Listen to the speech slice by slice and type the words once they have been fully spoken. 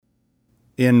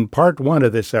In part 1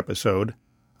 of this episode,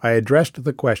 I addressed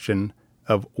the question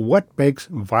of what makes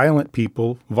violent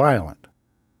people violent.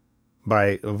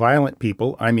 By violent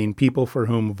people, I mean people for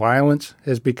whom violence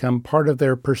has become part of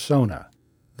their persona,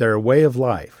 their way of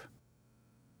life.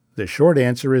 The short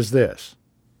answer is this: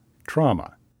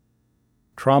 trauma.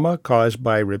 Trauma caused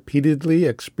by repeatedly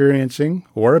experiencing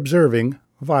or observing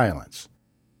violence,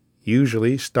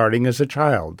 usually starting as a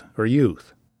child or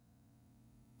youth.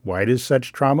 Why does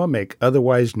such trauma make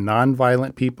otherwise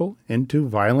nonviolent people into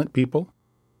violent people?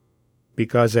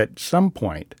 Because at some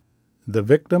point, the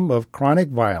victim of chronic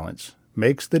violence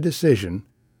makes the decision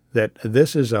that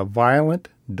this is a violent,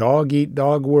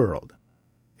 dog-eat-dog world,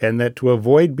 and that to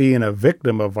avoid being a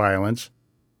victim of violence,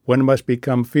 one must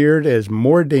become feared as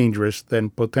more dangerous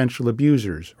than potential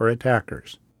abusers or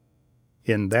attackers.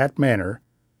 In that manner,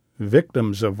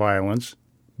 victims of violence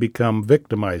become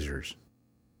victimizers.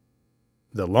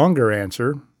 The longer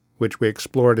answer, which we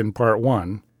explored in Part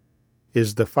 1,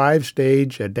 is the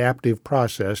 5-stage adaptive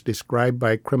process described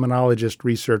by criminologist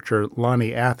researcher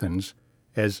Lonnie Athens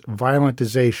as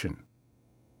violentization.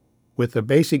 With a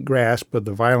basic grasp of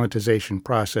the violentization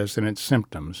process and its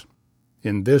symptoms,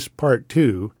 in this Part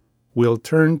 2, we'll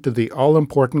turn to the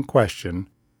all-important question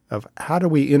of how do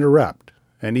we interrupt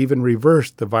and even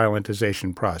reverse the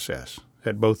violentization process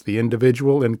at both the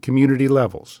individual and community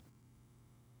levels.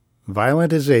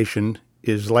 Violentization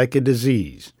is like a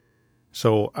disease,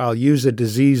 so I'll use a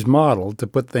disease model to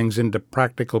put things into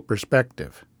practical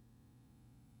perspective.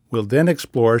 We'll then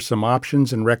explore some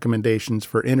options and recommendations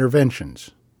for interventions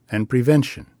and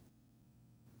prevention.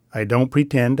 I don't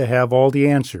pretend to have all the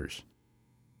answers,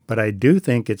 but I do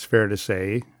think it's fair to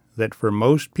say that for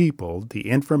most people, the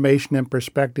information and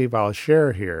perspective I'll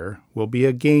share here will be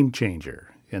a game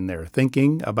changer in their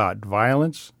thinking about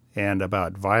violence and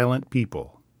about violent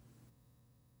people.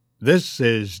 This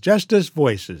is Justice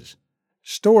Voices,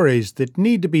 stories that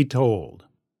need to be told,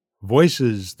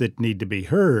 voices that need to be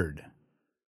heard.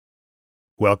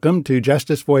 Welcome to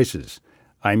Justice Voices.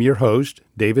 I'm your host,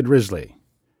 David Risley.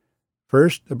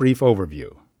 First, a brief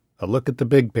overview, a look at the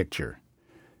big picture.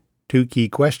 2 key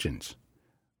questions.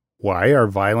 Why are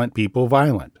violent people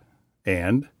violent?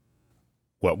 And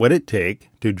what would it take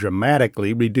to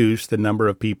dramatically reduce the number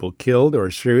of people killed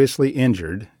or seriously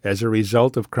injured as a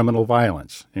result of criminal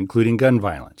violence, including gun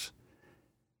violence?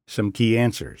 Some key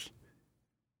answers.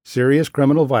 Serious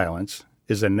criminal violence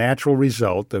is a natural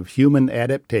result of human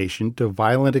adaptation to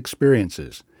violent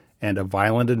experiences and a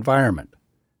violent environment.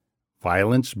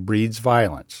 Violence breeds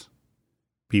violence.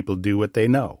 People do what they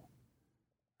know.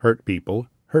 Hurt people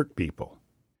hurt people.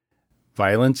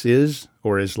 Violence is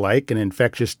or is like an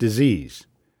infectious disease.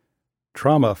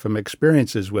 Trauma from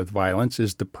experiences with violence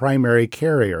is the primary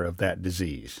carrier of that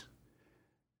disease.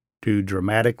 To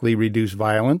dramatically reduce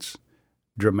violence,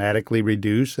 dramatically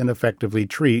reduce and effectively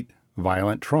treat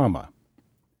violent trauma.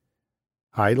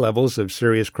 High levels of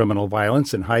serious criminal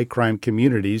violence in high-crime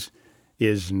communities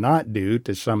is not due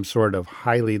to some sort of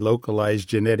highly localized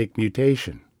genetic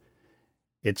mutation.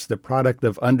 It's the product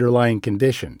of underlying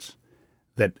conditions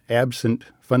that, absent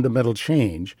fundamental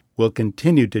change, will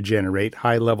continue to generate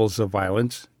high levels of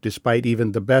violence despite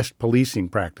even the best policing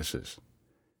practices.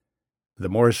 The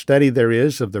more study there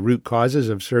is of the root causes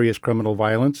of serious criminal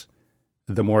violence,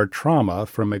 the more trauma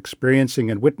from experiencing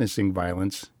and witnessing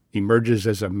violence emerges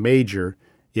as a major,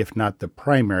 if not the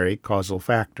primary, causal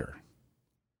factor.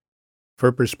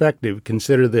 For perspective,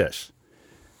 consider this.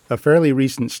 A fairly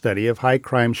recent study of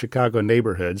high-crime Chicago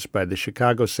neighborhoods by the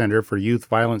Chicago Center for Youth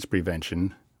Violence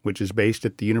Prevention, which is based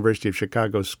at the University of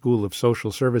Chicago School of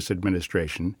Social Service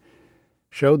Administration,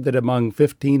 showed that among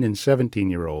 15 and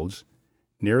 17-year-olds,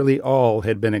 nearly all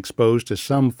had been exposed to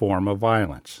some form of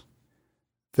violence.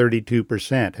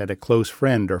 32% had a close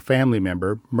friend or family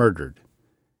member murdered.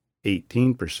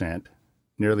 18%,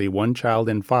 nearly 1 child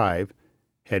in 5,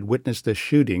 had witnessed a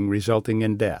shooting resulting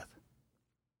in death.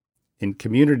 In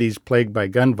communities plagued by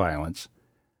gun violence,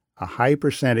 a high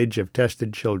percentage of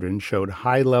tested children showed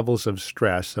high levels of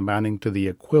stress amounting to the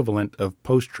equivalent of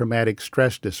post-traumatic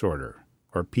stress disorder,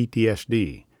 or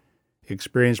PTSD,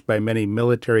 experienced by many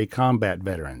military combat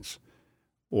veterans,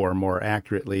 or more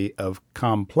accurately, of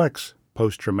complex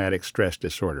post-traumatic stress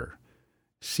disorder,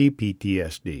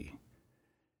 CPTSD.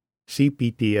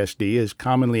 CPTSD is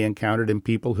commonly encountered in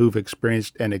people who've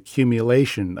experienced an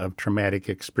accumulation of traumatic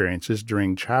experiences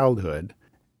during childhood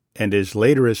and is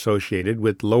later associated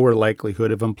with lower likelihood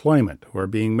of employment or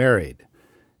being married,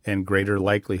 and greater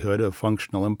likelihood of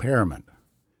functional impairment.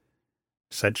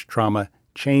 Such trauma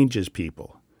changes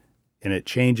people, and it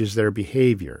changes their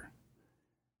behavior.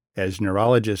 As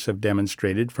neurologists have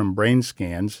demonstrated from brain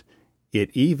scans, It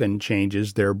even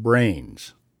changes their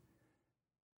brains.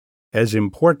 As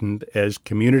important as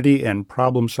community and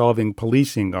problem-solving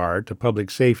policing are to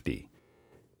public safety,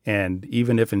 and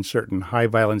even if in certain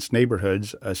high-violence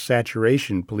neighborhoods a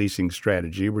saturation policing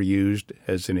strategy were used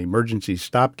as an emergency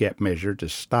stopgap measure to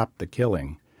stop the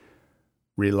killing,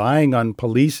 relying on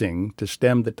policing to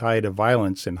stem the tide of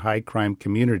violence in high-crime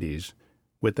communities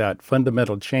without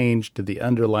fundamental change to the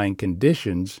underlying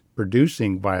conditions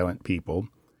producing violent people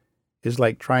is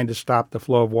like trying to stop the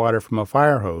flow of water from a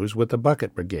fire hose with a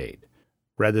bucket brigade,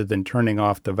 rather than turning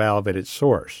off the valve at its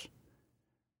source.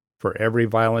 For every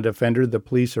violent offender the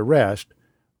police arrest,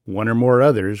 one or more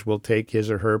others will take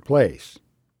his or her place.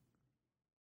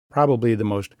 Probably the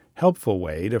most helpful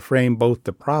way to frame both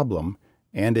the problem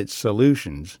and its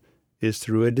solutions is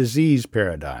through a disease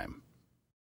paradigm.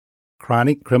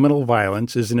 Chronic criminal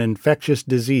violence is an infectious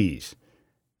disease.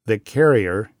 The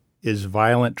carrier is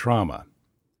violent trauma.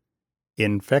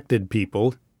 Infected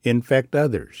people infect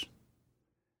others.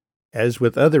 As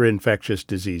with other infectious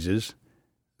diseases,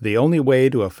 the only way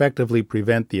to effectively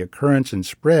prevent the occurrence and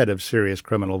spread of serious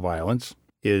criminal violence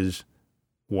is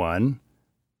 1.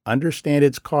 Understand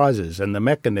its causes and the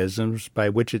mechanisms by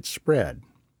which it's spread,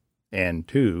 and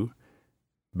 2.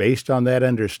 Based on that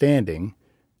understanding,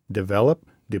 develop,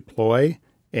 deploy,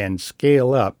 and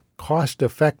scale up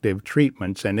cost-effective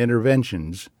treatments and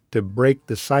interventions to break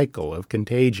the cycle of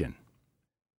contagion.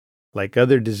 Like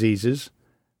other diseases,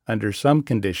 under some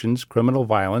conditions, criminal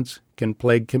violence can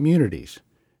plague communities,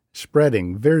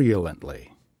 spreading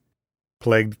virulently.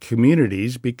 Plagued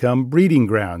communities become breeding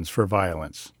grounds for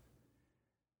violence.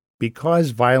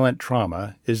 Because violent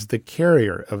trauma is the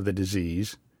carrier of the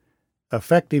disease,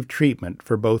 effective treatment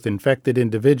for both infected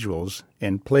individuals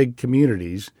and plagued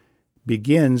communities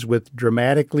begins with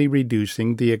dramatically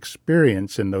reducing the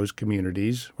experience in those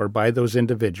communities or by those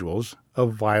individuals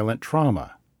of violent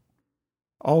trauma.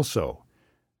 Also,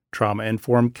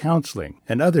 trauma-informed counseling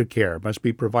and other care must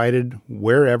be provided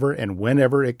wherever and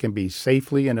whenever it can be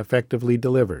safely and effectively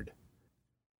delivered.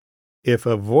 If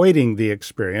avoiding the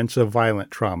experience of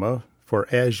violent trauma for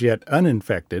as yet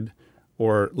uninfected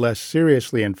or less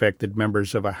seriously infected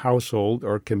members of a household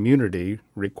or community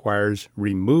requires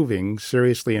removing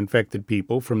seriously infected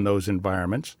people from those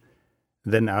environments,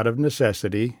 then out of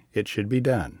necessity it should be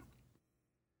done.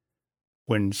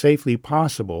 When safely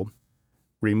possible,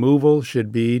 removal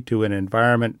should be to an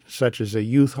environment such as a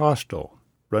youth hostel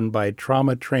run by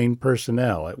trauma-trained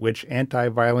personnel at which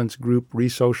anti-violence group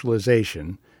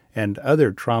resocialization and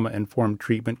other trauma-informed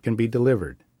treatment can be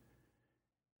delivered.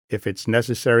 If it's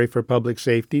necessary for public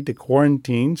safety to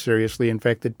quarantine seriously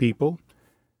infected people,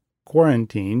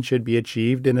 quarantine should be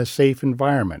achieved in a safe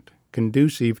environment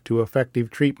conducive to effective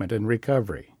treatment and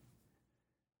recovery.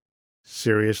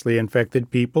 Seriously infected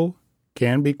people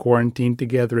can be quarantined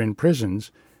together in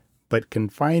prisons, but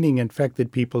confining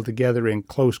infected people together in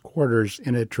close quarters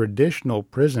in a traditional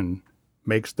prison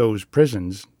makes those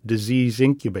prisons disease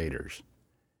incubators.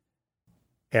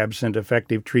 Absent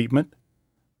effective treatment,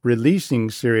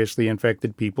 releasing seriously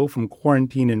infected people from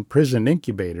quarantine and prison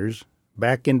incubators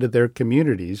back into their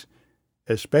communities,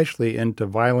 especially into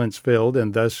violence-filled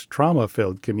and thus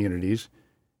trauma-filled communities,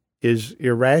 is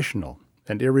irrational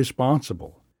and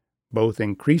irresponsible, both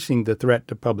increasing the threat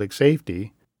to public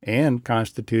safety and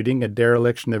constituting a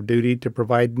dereliction of duty to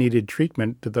provide needed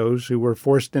treatment to those who were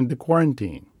forced into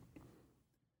quarantine.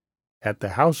 At the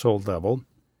household level,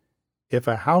 if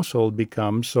a household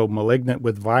becomes so malignant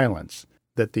with violence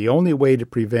that the only way to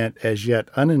prevent as yet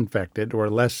uninfected or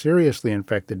less seriously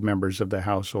infected members of the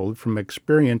household from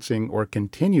experiencing or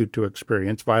continue to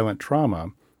experience violent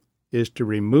trauma is to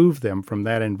remove them from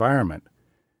that environment,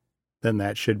 then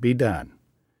that should be done,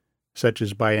 such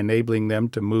as by enabling them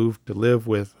to move to live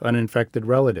with uninfected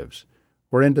relatives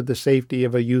or into the safety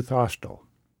of a youth hostel.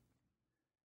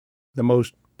 The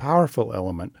most powerful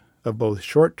element of both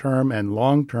short-term and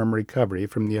long-term recovery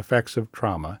from the effects of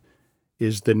trauma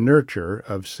is the nurture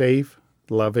of safe,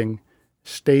 loving,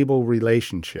 stable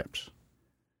relationships.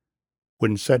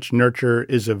 When such nurture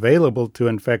is available to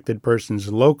infected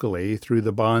persons locally through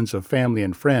the bonds of family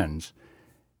and friends,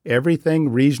 everything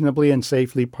reasonably and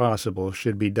safely possible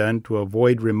should be done to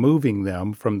avoid removing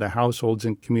them from the households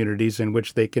and communities in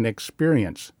which they can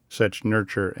experience such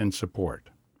nurture and support.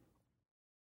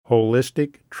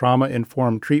 Holistic,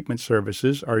 trauma-informed treatment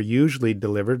services are usually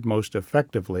delivered most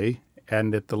effectively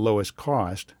and at the lowest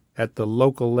cost at the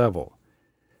local level.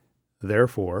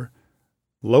 Therefore,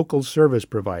 local service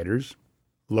providers,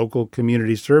 local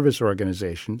community service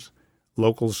organizations,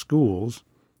 local schools,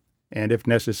 and if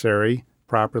necessary,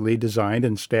 properly designed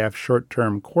and staffed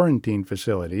short-term quarantine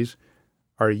facilities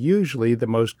are usually the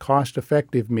most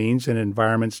cost-effective means and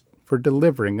environments for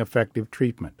delivering effective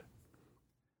treatment.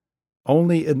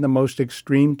 Only in the most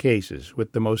extreme cases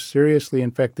with the most seriously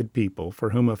infected people for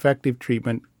whom effective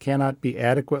treatment cannot be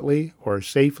adequately or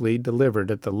safely delivered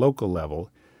at the local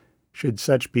level should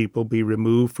such people be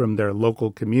removed from their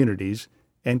local communities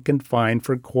and confined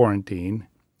for quarantine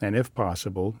and, if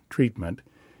possible, treatment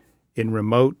in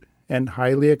remote and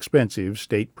highly expensive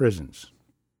state prisons.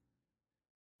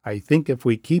 I think if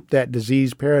we keep that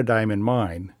disease paradigm in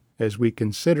mind as we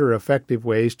consider effective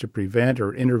ways to prevent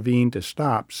or intervene to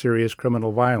stop serious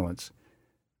criminal violence,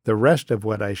 the rest of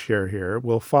what I share here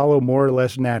will follow more or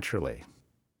less naturally.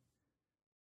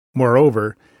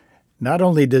 Moreover, not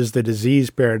only does the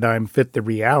disease paradigm fit the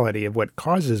reality of what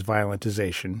causes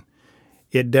violentization,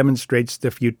 it demonstrates the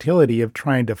futility of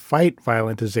trying to fight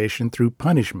violentization through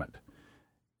punishment,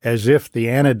 as if the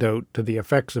antidote to the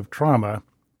effects of trauma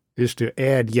is to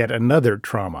add yet another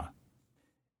trauma.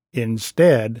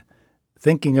 Instead,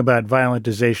 thinking about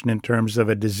violentization in terms of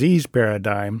a disease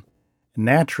paradigm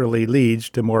naturally leads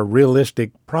to more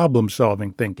realistic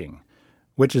problem-solving thinking,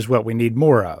 which is what we need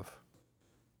more of.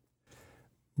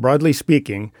 Broadly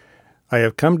speaking, I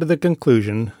have come to the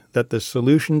conclusion that the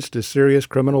solutions to serious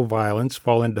criminal violence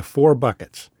fall into 4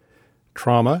 buckets: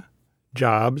 trauma,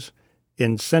 jobs,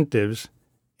 incentives,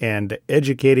 and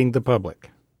educating the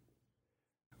public.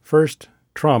 First,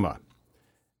 trauma.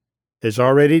 As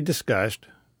already discussed,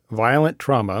 violent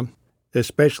trauma,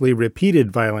 especially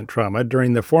repeated violent trauma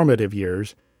during the formative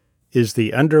years, is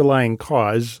the underlying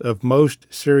cause of most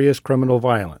serious criminal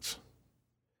violence.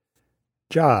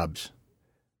 Jobs.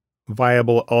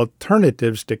 Viable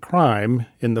alternatives to crime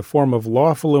in the form of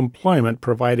lawful employment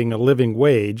providing a living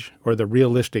wage or the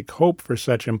realistic hope for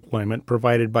such employment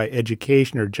provided by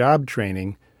education or job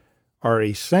training are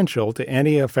essential to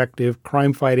any effective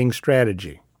crime-fighting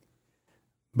strategy.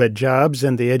 But jobs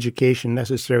and the education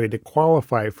necessary to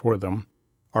qualify for them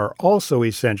are also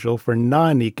essential for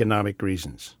non-economic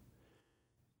reasons.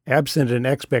 Absent an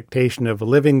expectation of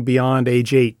living beyond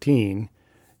age 18,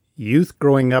 youth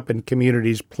growing up in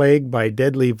communities plagued by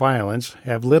deadly violence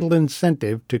have little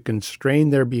incentive to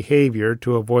constrain their behavior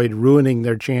to avoid ruining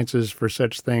their chances for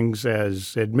such things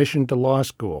as admission to law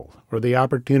school or the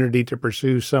opportunity to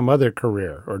pursue some other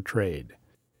career or trade.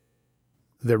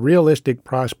 The realistic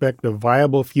prospect of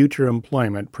viable future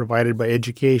employment provided by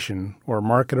education or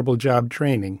marketable job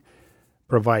training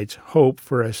provides hope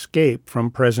for escape from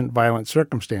present violent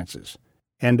circumstances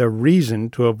and a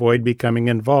reason to avoid becoming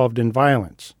involved in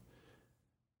violence.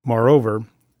 Moreover,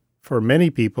 for many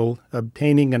people,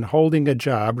 obtaining and holding a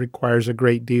job requires a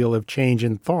great deal of change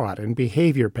in thought and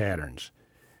behavior patterns.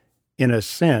 In a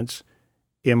sense,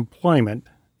 employment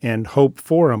and hope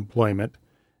for employment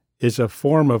is a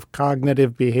form of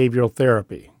cognitive behavioral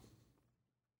therapy.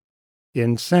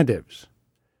 Incentives.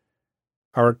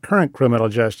 Our current criminal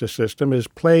justice system is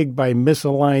plagued by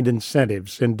misaligned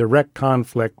incentives in direct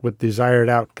conflict with desired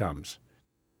outcomes.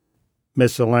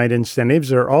 Misaligned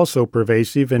incentives are also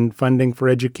pervasive in funding for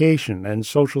education and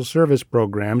social service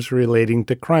programs relating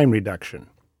to crime reduction.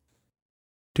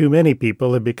 Too many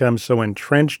people have become so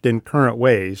entrenched in current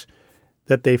ways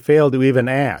that they fail to even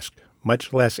ask,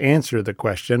 much less answer the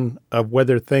question of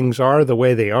whether things are the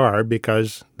way they are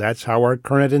because that's how our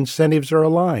current incentives are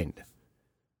aligned.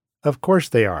 Of course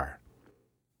they are.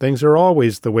 Things are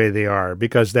always the way they are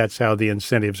because that's how the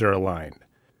incentives are aligned.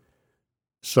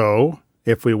 So,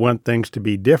 if we want things to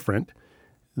be different,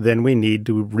 then we need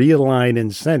to realign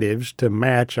incentives to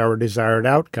match our desired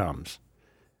outcomes.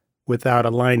 Without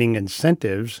aligning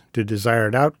incentives to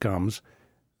desired outcomes,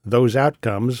 those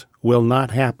outcomes will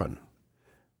not happen.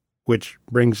 Which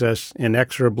brings us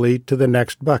inexorably to the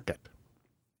next bucket,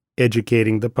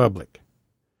 educating the public,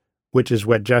 which is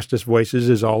what Justice Voices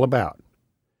is all about.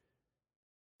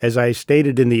 As I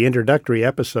stated in the introductory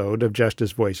episode of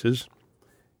Justice Voices,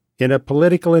 in a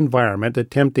political environment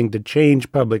attempting to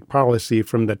change public policy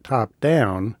from the top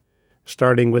down,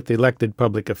 starting with elected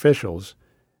public officials,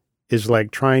 is like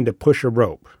trying to push a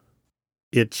rope.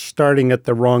 It's starting at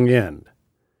the wrong end.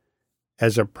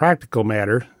 As a practical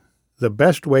matter, the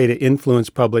best way to influence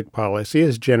public policy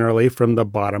is generally from the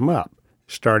bottom up,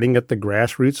 starting at the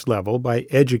grassroots level by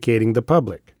educating the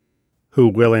public, who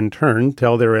will in turn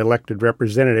tell their elected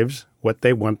representatives what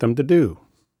they want them to do.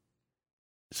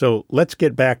 So let's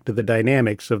get back to the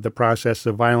dynamics of the process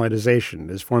of violentization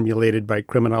as formulated by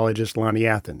criminologist Lonnie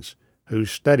Athens, who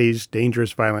studies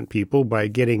dangerous violent people by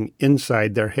getting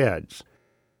inside their heads.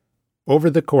 Over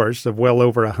the course of well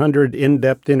over 100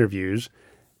 in-depth interviews,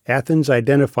 Athens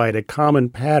identified a common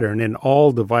pattern in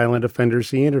all the violent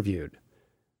offenders he interviewed,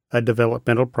 a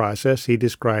developmental process he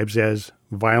describes as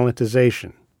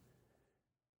violentization.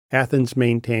 Athens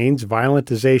maintains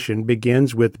violentization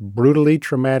begins with brutally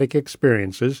traumatic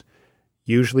experiences,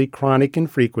 usually chronic in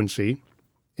frequency,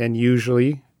 and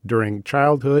usually during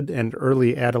childhood and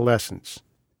early adolescence.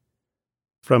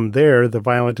 From there, the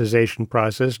violentization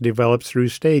process develops through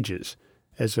stages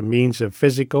as a means of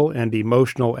physical and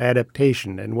emotional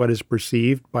adaptation in what is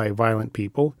perceived by violent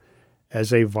people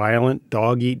as a violent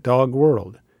dog-eat-dog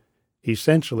world,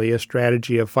 essentially a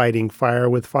strategy of fighting fire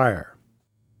with fire.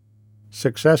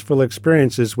 Successful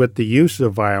experiences with the use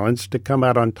of violence to come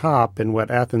out on top in what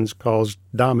Athens calls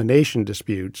domination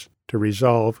disputes to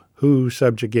resolve who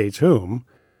subjugates whom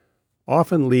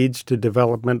often leads to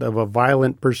development of a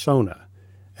violent persona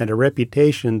and a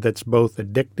reputation that's both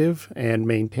addictive and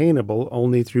maintainable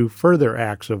only through further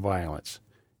acts of violence,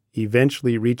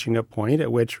 eventually reaching a point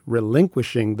at which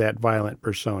relinquishing that violent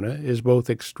persona is both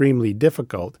extremely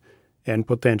difficult and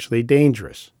potentially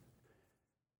dangerous.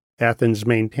 Athens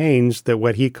maintains that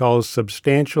what he calls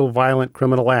substantial violent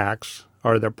criminal acts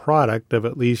are the product of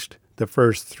at least the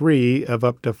first 3 of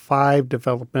up to 5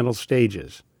 developmental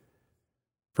stages.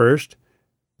 First,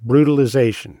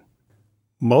 brutalization.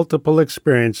 Multiple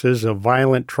experiences of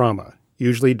violent trauma,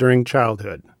 usually during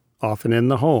childhood, often in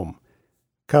the home,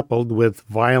 coupled with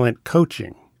violent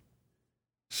coaching.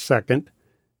 Second,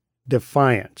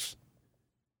 defiance,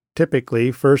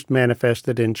 typically first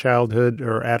manifested in childhood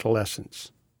or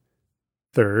adolescence.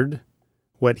 Third,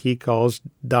 what he calls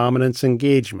dominance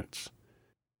engagements,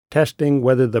 testing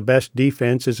whether the best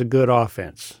defense is a good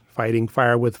offense, fighting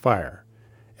fire with fire,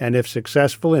 and if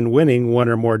successful in winning one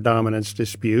or more dominance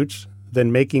disputes, then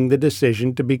making the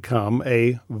decision to become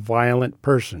a violent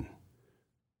person.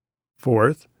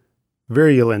 Fourth,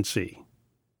 virulency.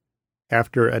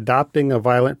 After adopting a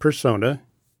violent persona,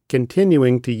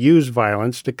 continuing to use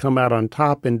violence to come out on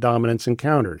top in dominance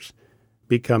encounters,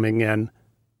 becoming an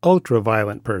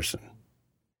ultra-violent person.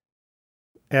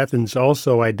 Athens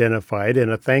also identified in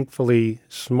a thankfully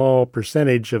small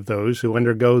percentage of those who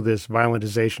undergo this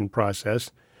violentization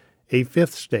process a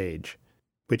 5th stage,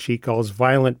 which he calls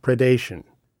violent predation,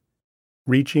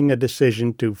 reaching a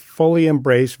decision to fully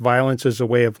embrace violence as a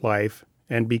way of life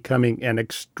and becoming an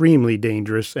extremely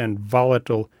dangerous and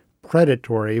volatile,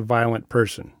 predatory, violent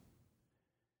person.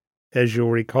 As you'll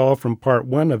recall from part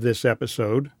 1 of this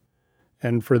episode,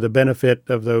 and for the benefit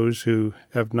of those who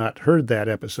have not heard that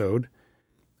episode,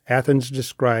 Athens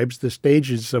describes the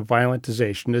stages of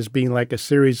violentization as being like a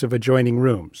series of adjoining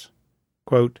rooms.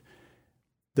 Quote,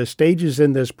 "The stages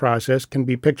in this process can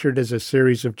be pictured as a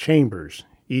series of chambers,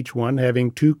 each one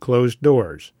having 2 closed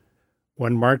doors,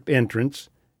 one marked entrance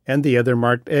and the other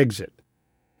marked exit.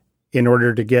 In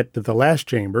order to get to the last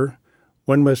chamber,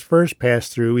 one must first pass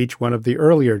through each one of the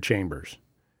earlier chambers.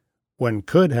 One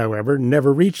could, however,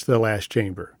 never reach the last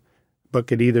chamber, but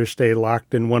could either stay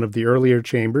locked in one of the earlier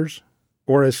chambers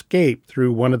or escape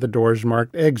through one of the doors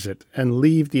marked exit and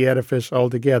leave the edifice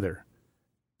altogether."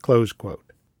 Close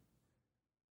quote.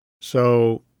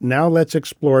 So now let's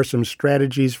explore some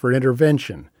strategies for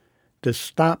intervention to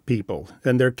stop people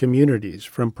and their communities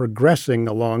from progressing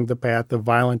along the path of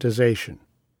violentization.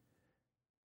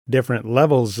 Different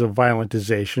levels of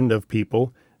violentization of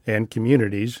people and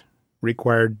communities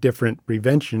require different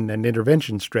prevention and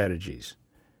intervention strategies.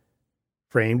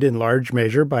 Framed in large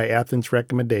measure by Athens'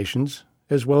 recommendations,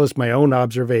 as well as my own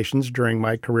observations during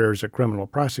my career as a criminal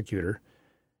prosecutor,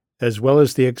 as well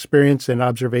as the experience and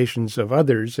observations of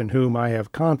others in whom I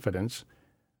have confidence,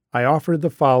 I offer the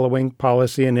following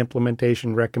policy and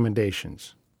implementation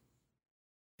recommendations.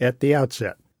 At the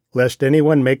outset, lest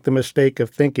anyone make the mistake of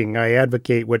thinking I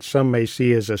advocate what some may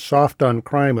see as a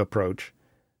soft-on-crime approach,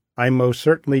 I most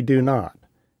certainly do not.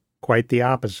 Quite the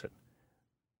opposite.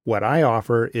 What I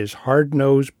offer is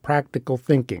hard-nosed, practical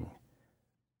thinking.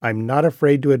 I'm not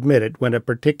afraid to admit it when a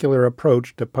particular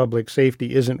approach to public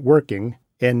safety isn't working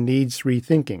and needs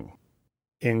rethinking,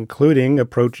 including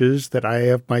approaches that I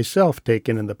have myself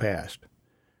taken in the past.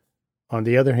 On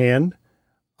the other hand,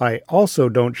 I also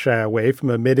don't shy away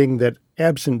from admitting that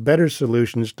absent better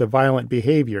solutions to violent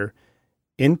behavior,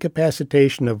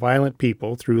 incapacitation of violent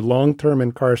people through long-term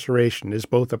incarceration is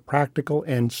both a practical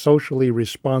and socially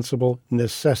responsible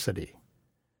necessity.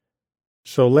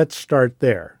 So let's start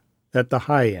there, at the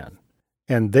high end,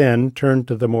 and then turn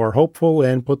to the more hopeful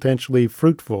and potentially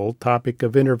fruitful topic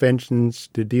of interventions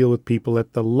to deal with people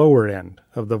at the lower end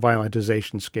of the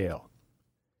violentization scale.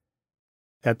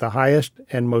 At the highest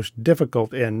and most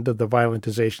difficult end of the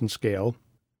violentization scale,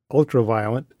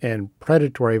 ultraviolent and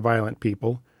predatory violent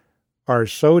people are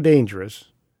so dangerous,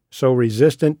 so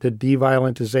resistant to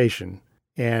deviolentization,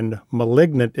 and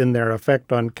malignant in their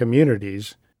effect on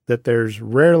communities that there's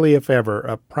rarely, if ever,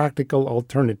 a practical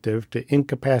alternative to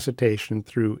incapacitation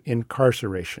through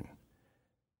incarceration.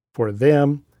 For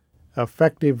them,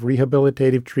 effective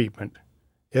rehabilitative treatment,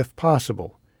 if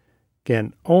possible,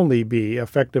 can only be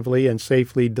effectively and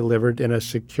safely delivered in a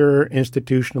secure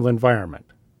institutional environment.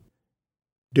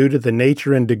 Due to the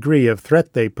nature and degree of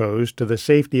threat they pose to the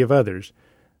safety of others,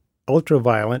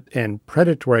 ultraviolent and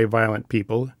predatory violent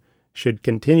people should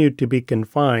continue to be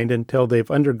confined until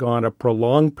they've undergone a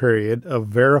prolonged period of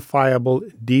verifiable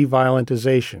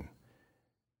deviolentization.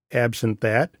 Absent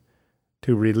that,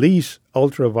 to release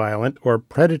ultraviolent or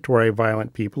predatory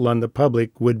violent people on the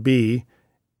public would be,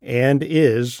 and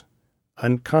is,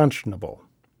 unconscionable.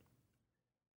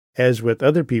 As with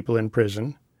other people in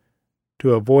prison,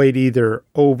 to avoid either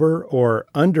over or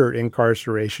under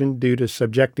incarceration due to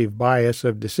subjective bias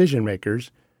of decision-makers,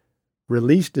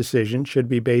 release decisions should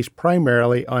be based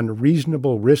primarily on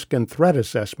reasonable risk and threat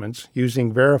assessments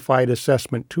using verified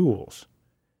assessment tools.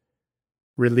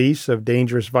 Release of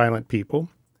dangerous violent people,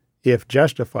 if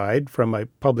justified from a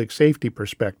public safety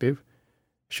perspective,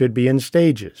 should be in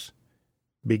stages,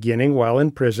 beginning while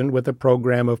in prison with a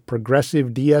program of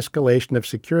progressive de-escalation of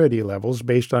security levels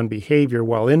based on behavior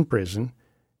while in prison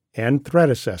and threat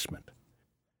assessment.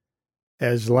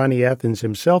 As Lonnie Athens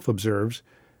himself observes,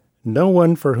 no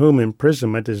one for whom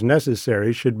imprisonment is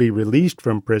necessary should be released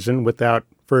from prison without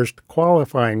first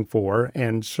qualifying for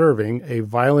and serving a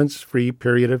violence-free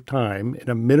period of time in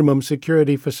a minimum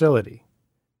security facility.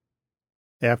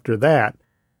 After that,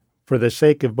 for the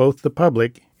sake of both the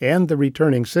public and the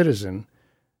returning citizen,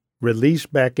 release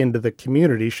back into the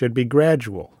community should be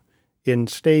gradual, in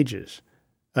stages,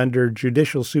 under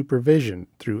judicial supervision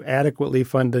through adequately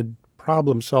funded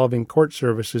problem-solving court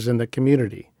services in the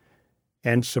community,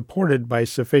 and supported by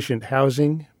sufficient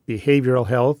housing, behavioral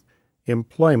health,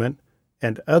 employment,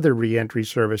 and other reentry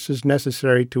services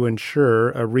necessary to ensure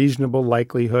a reasonable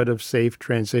likelihood of safe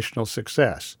transitional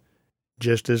success,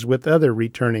 just as with other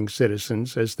returning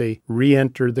citizens as they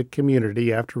reenter the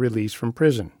community after release from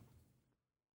prison.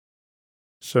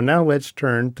 So now let's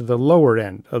turn to the lower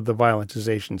end of the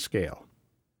violentization scale.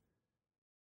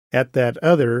 At that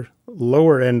other,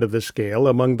 lower end of the scale,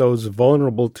 among those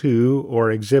vulnerable to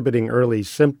or exhibiting early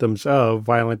symptoms of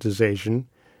violentization,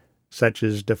 such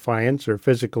as defiance or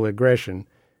physical aggression,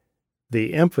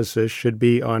 the emphasis should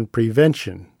be on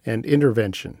prevention and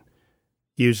intervention,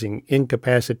 using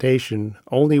incapacitation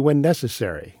only when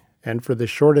necessary and for the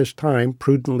shortest time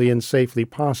prudently and safely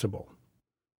possible.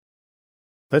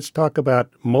 Let's talk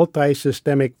about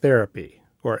multisystemic therapy,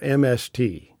 or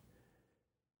MST.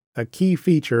 A key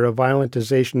feature of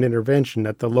violentization intervention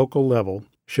at the local level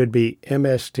should be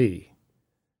MST,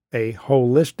 a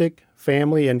holistic,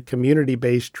 family and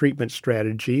community-based treatment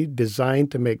strategy designed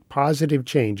to make positive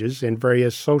changes in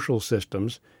various social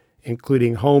systems,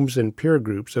 including homes and peer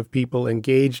groups of people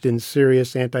engaged in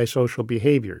serious antisocial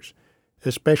behaviors,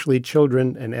 especially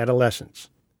children and adolescents.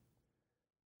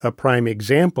 A prime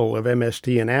example of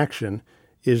MST in action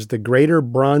is the Greater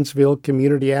Bronzeville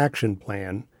Community Action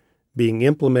Plan, being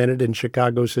implemented in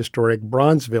Chicago's historic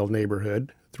Bronzeville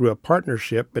neighborhood through a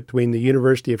partnership between the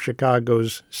University of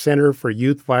Chicago's Center for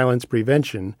Youth Violence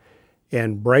Prevention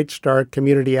and Bright Star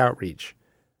Community Outreach,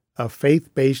 a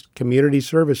faith-based community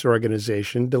service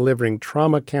organization delivering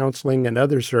trauma counseling and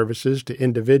other services to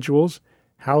individuals,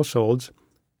 households,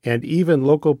 and even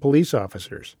local police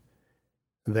officers.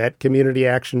 That community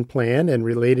action plan and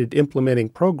related implementing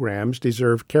programs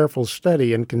deserve careful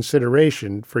study and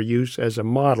consideration for use as a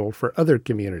model for other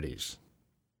communities.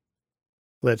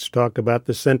 Let's talk about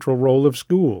the central role of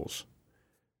schools.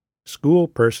 School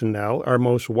personnel are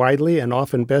most widely and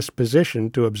often best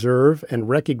positioned to observe and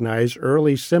recognize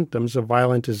early symptoms of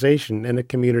violentization in a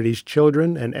community's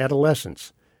children and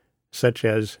adolescents, such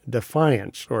as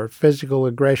defiance or physical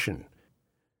aggression.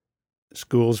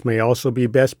 Schools may also be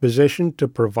best positioned to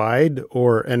provide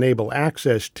or enable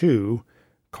access to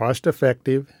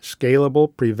cost-effective,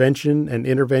 scalable prevention and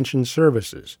intervention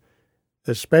services,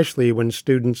 especially when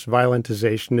students'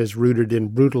 violentization is rooted in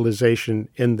brutalization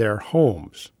in their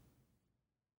homes.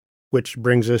 Which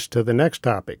brings us to the next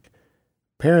topic,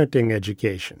 parenting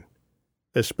education,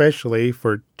 especially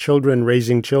for children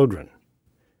raising children.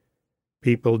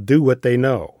 People do what they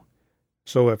know.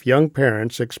 So if young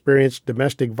parents experience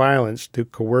domestic violence to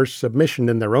coerce submission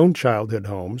in their own childhood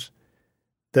homes,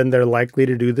 then they're likely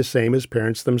to do the same as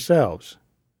parents themselves,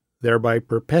 thereby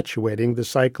perpetuating the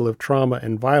cycle of trauma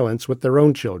and violence with their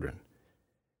own children.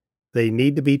 They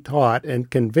need to be taught and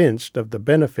convinced of the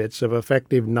benefits of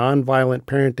effective nonviolent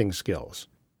parenting skills.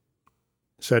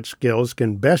 Such skills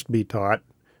can best be taught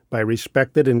by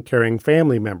respected and caring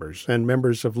family members and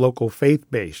members of local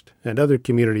faith-based and other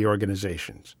community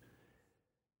organizations.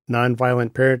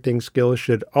 Nonviolent parenting skills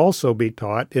should also be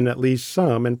taught in at least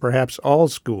some and perhaps all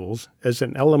schools as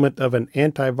an element of an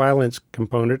anti-violence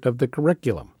component of the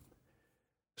curriculum.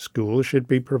 Schools should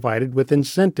be provided with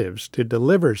incentives to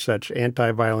deliver such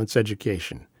anti-violence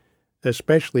education,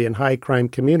 especially in high-crime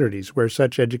communities where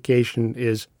such education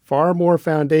is far more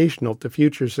foundational to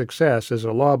future success as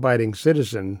a law-abiding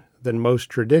citizen than most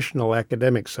traditional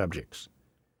academic subjects.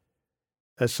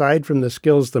 Aside from the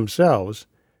skills themselves,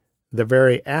 the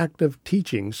very act of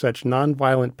teaching such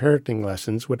nonviolent parenting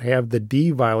lessons would have the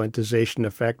deviolentization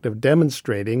effect of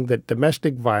demonstrating that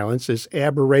domestic violence is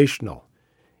aberrational,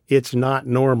 it's not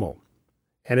normal,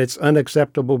 and it's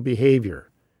unacceptable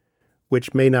behavior,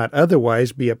 which may not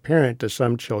otherwise be apparent to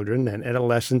some children and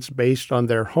adolescents based on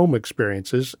their home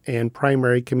experiences and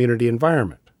primary community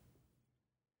environment.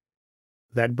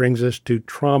 That brings us to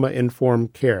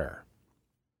trauma-informed care.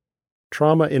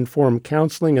 Trauma-informed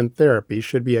counseling and therapy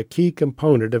should be a key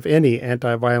component of any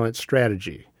anti-violence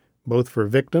strategy, both for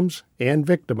victims and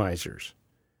victimizers.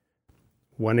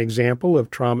 One example of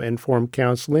trauma-informed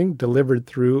counseling delivered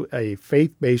through a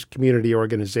faith-based community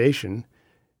organization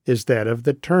is that of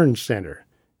the Turn Center,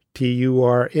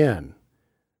 TURN,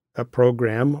 a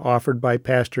program offered by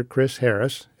Pastor Chris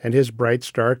Harris and his Bright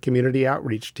Star Community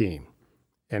Outreach Team,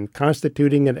 and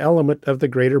constituting an element of the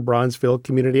Greater Bronzeville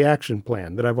Community Action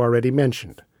Plan that I've already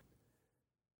mentioned.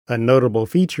 A notable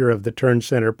feature of the Turn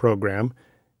Center program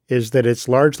is that it's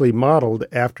largely modeled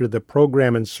after the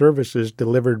program and services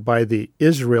delivered by the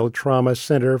Israel Trauma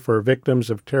Center for Victims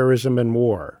of Terrorism and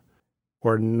War,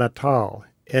 or NATAL,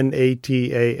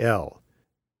 N-A-T-A-L,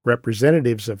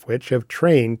 representatives of which have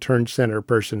trained Turn Center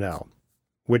personnel,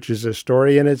 which is a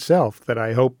story in itself that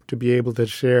I hope to be able to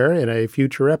share in a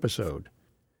future episode.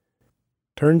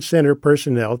 Turn Center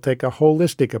personnel take a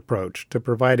holistic approach to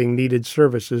providing needed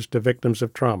services to victims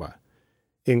of trauma,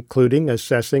 including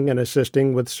assessing and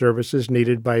assisting with services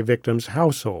needed by victims'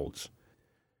 households.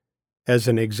 As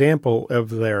an example of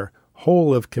their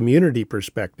whole-of-community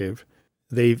perspective,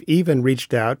 they've even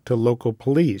reached out to local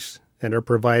police and are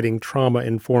providing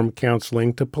trauma-informed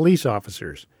counseling to police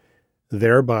officers,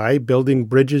 thereby building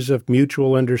bridges of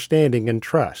mutual understanding and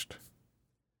trust.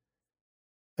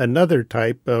 Another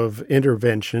type of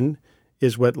intervention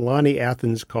is what Lonnie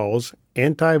Athens calls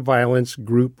anti-violence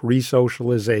group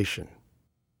resocialization.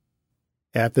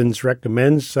 Athens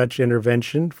recommends such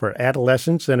intervention for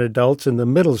adolescents and adults in the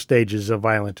middle stages of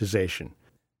violentization,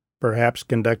 perhaps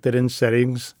conducted in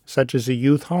settings such as a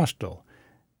youth hostel,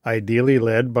 ideally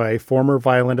led by former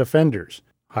violent offenders,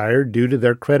 hired due to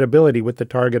their credibility with the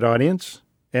target audience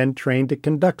and trained to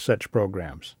conduct such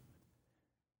programs.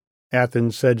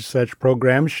 Athens said such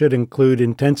programs should include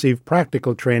intensive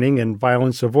practical training in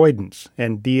violence avoidance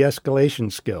and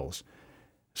de-escalation skills,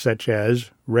 such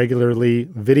as regularly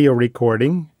video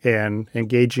recording and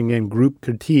engaging in group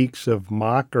critiques of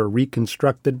mock or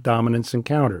reconstructed dominance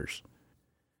encounters.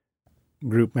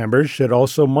 Group members should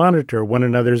also monitor one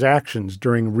another's actions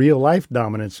during real-life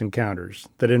dominance encounters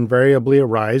that invariably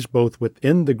arise both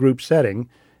within the group setting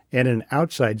and in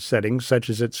outside settings such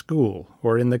as at school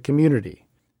or in the community.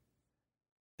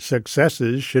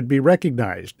 Successes should be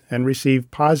recognized and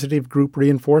receive positive group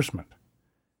reinforcement.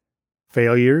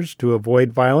 Failures to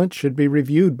avoid violence should be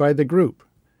reviewed by the group,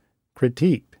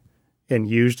 critiqued, and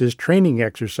used as training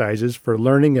exercises for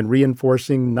learning and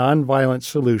reinforcing nonviolent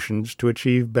solutions to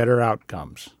achieve better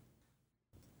outcomes.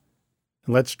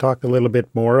 Let's talk a little bit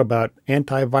more about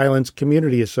anti-violence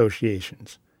community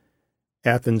associations.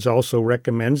 Athens also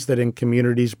recommends that in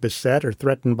communities beset or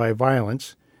threatened by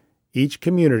violence, each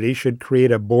community should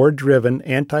create a board-driven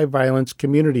anti-violence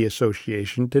community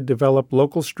association to develop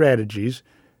local strategies,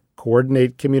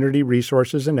 coordinate community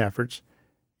resources and efforts,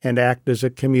 and act as a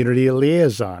community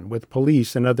liaison with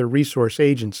police and other resource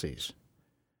agencies.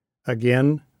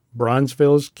 Again,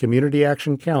 Bronzeville's Community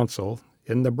Action Council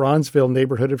in the Bronzeville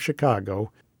neighborhood of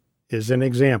Chicago is an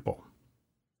example.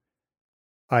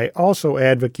 I also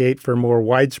advocate for more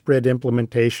widespread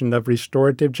implementation of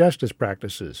restorative justice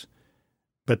practices,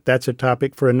 but that's a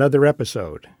topic for another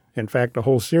episode, in fact, a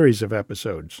whole series of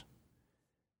episodes.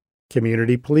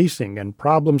 Community policing and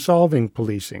problem-solving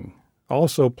policing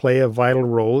also play a vital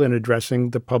role in addressing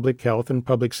the public health and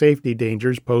public safety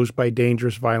dangers posed by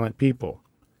dangerous, violent people.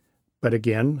 But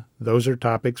again, those are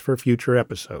topics for future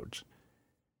episodes.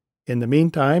 In the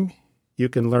meantime, you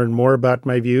can learn more about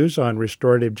my views on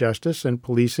restorative justice and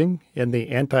policing in the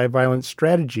anti-violence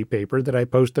strategy paper that I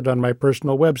posted on my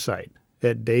personal website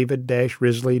at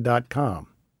david-risley.com.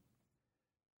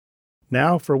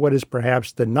 Now for what is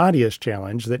perhaps the knottiest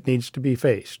challenge that needs to be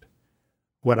faced,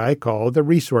 what I call the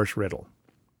resource riddle.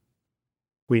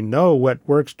 We know what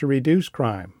works to reduce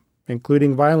crime,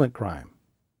 including violent crime.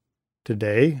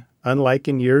 Today, unlike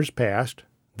in years past,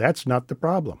 that's not the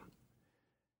problem.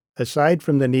 Aside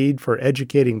from the need for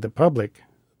educating the public,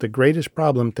 the greatest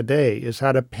problem today is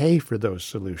how to pay for those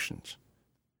solutions.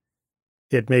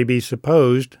 It may be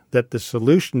supposed that the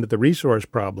solution to the resource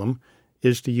problem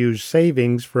is to use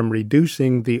savings from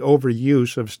reducing the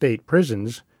overuse of state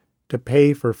prisons to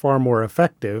pay for far more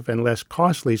effective and less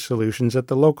costly solutions at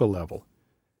the local level.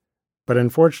 But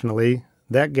unfortunately,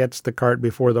 that gets the cart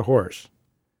before the horse.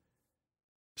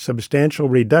 Substantial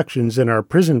reductions in our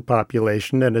prison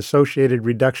population and associated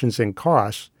reductions in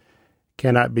costs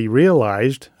cannot be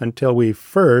realized until we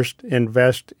first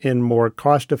invest in more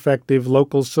cost-effective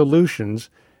local solutions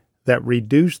that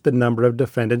reduce the number of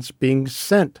defendants being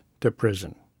sent to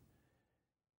prison.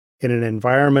 In an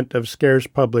environment of scarce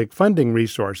public funding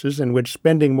resources in which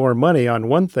spending more money on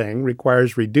one thing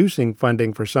requires reducing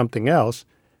funding for something else,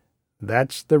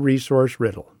 that's the resource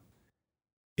riddle.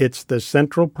 It's the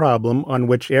central problem on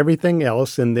which everything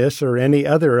else in this or any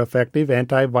other effective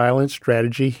anti-violence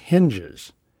strategy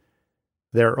hinges.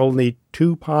 There are only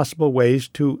two possible ways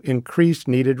to increase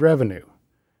needed revenue.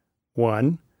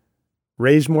 1.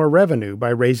 Raise more revenue by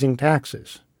raising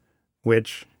taxes,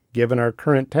 which, given our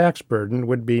current tax burden,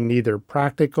 would be neither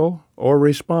practical or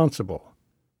responsible.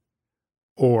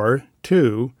 Or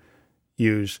 2.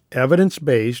 Use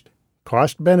evidence-based,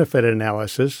 cost-benefit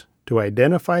analysis to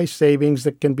identify savings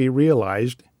that can be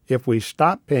realized if we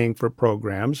stop paying for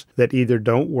programs that either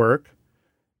don't work,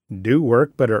 do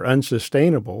work but are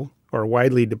unsustainable, or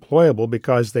widely deployable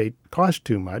because they cost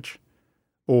too much,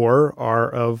 or are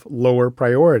of lower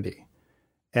priority,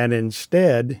 and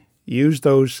instead use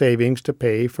those savings to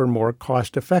pay for more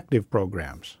cost-effective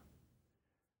programs.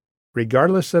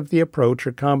 Regardless of the approach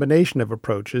or combination of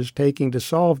approaches taking to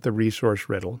solve the resource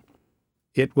riddle,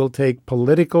 it will take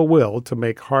political will to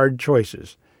make hard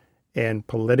choices, and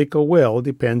political will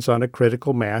depends on a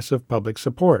critical mass of public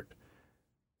support,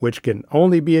 which can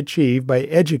only be achieved by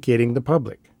educating the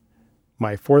public,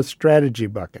 my fourth strategy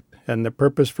bucket, and the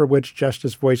purpose for which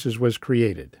Justice Voices was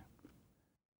created.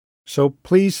 So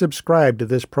please subscribe to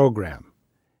this program.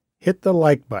 Hit the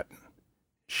like button.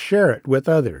 Share it with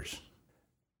others.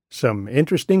 Some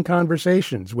interesting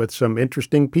conversations with some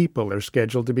interesting people are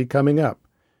scheduled to be coming up.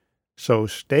 So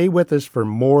stay with us for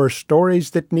more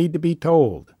stories that need to be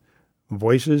told,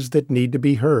 voices that need to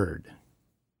be heard.